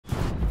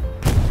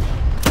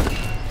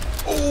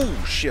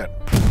Oh, shit.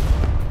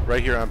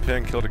 Right here on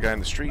pin, killed a guy in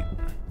the street.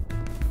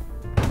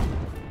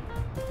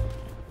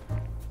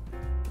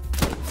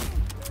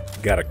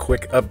 Got a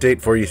quick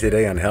update for you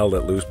today on Hell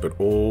Let Loose, but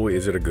oh,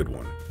 is it a good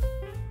one.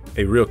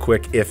 Hey, real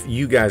quick, if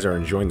you guys are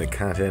enjoying the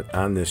content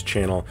on this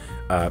channel,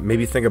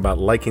 maybe think about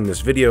liking this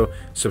video,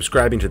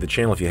 subscribing to the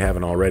channel if you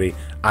haven't already.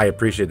 I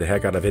appreciate the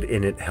heck out of it,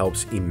 and it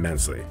helps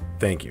immensely.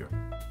 Thank you.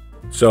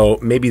 So,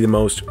 maybe the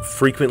most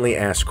frequently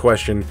asked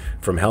question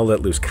from Hell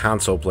Let Loose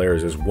console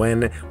players is,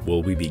 when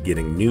will we be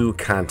getting new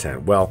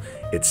content? Well,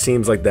 it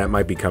seems like that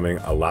might be coming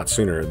a lot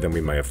sooner than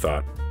we might have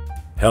thought.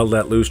 Hell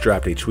Let Loose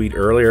dropped a tweet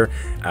earlier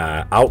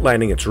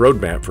outlining its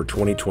roadmap for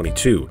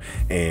 2022,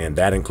 and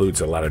that includes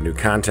a lot of new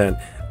content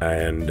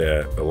and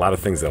a lot of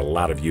things that a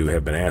lot of you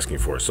have been asking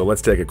for. So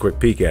let's take a quick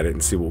peek at it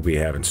and see what we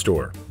have in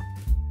store.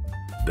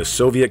 The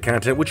Soviet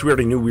content, which we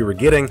already knew we were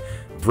getting,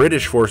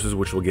 British forces,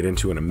 which we'll get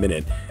into in a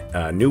minute,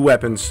 new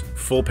weapons,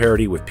 full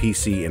parity with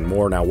PC, and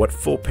more. Now, what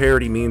full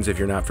parity means, if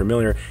you're not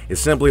familiar, is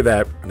simply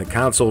that the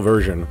console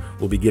version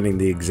will be getting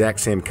the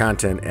exact same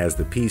content as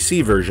the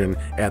PC version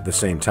at the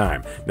same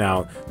time.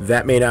 Now,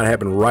 that may not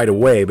happen right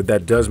away, but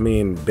that does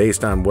mean,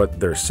 based on what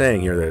they're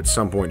saying here, that at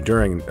some point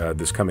during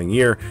this coming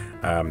year,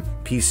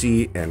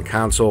 PC and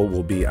console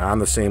will be on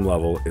the same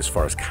level as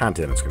far as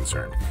content is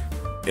concerned.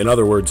 In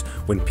other words,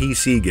 when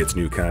PC gets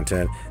new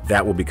content,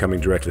 that will be coming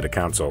directly to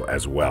console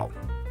as well.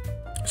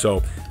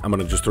 So I'm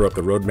going to just throw up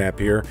the roadmap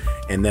here,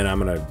 and then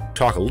I'm going to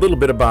talk a little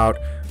bit about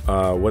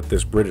what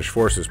this British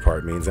Forces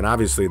part means. And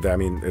obviously, I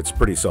mean, it's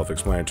pretty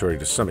self-explanatory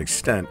to some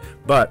extent,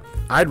 but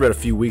I'd read a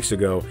few weeks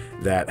ago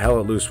that Hell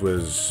Let Loose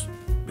was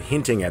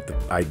hinting at the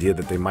idea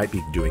that they might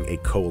be doing a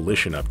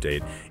coalition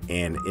update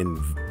and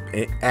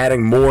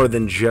adding more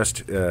than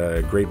just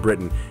Great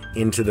Britain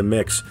into the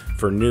mix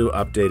for new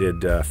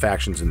updated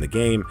factions in the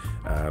game,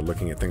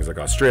 looking at things like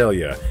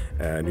Australia,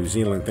 New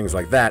Zealand, things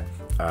like that.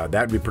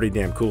 That would be pretty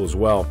damn cool as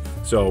well.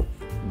 So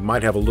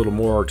might have a little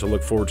more to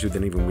look forward to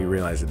than even we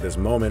realize at this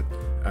moment.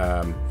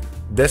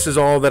 This is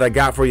all that I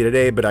got for you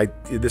today, but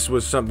this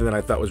was something that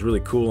I thought was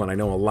really cool, and I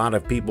know a lot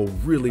of people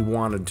really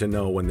wanted to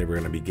know when they were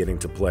going to be getting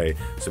to play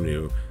some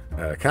new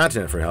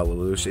content for Hell Let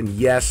Loose. And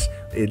yes,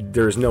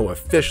 there's no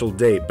official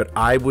date, but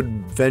I would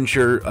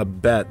venture a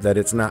bet that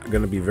it's not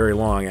going to be very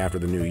long after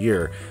the new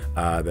year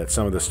that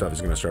some of this stuff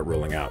is going to start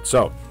rolling out.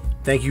 So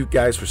thank you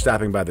guys for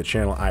stopping by the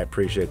channel. I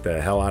appreciate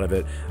the hell out of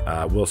it.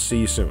 We'll see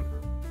you soon.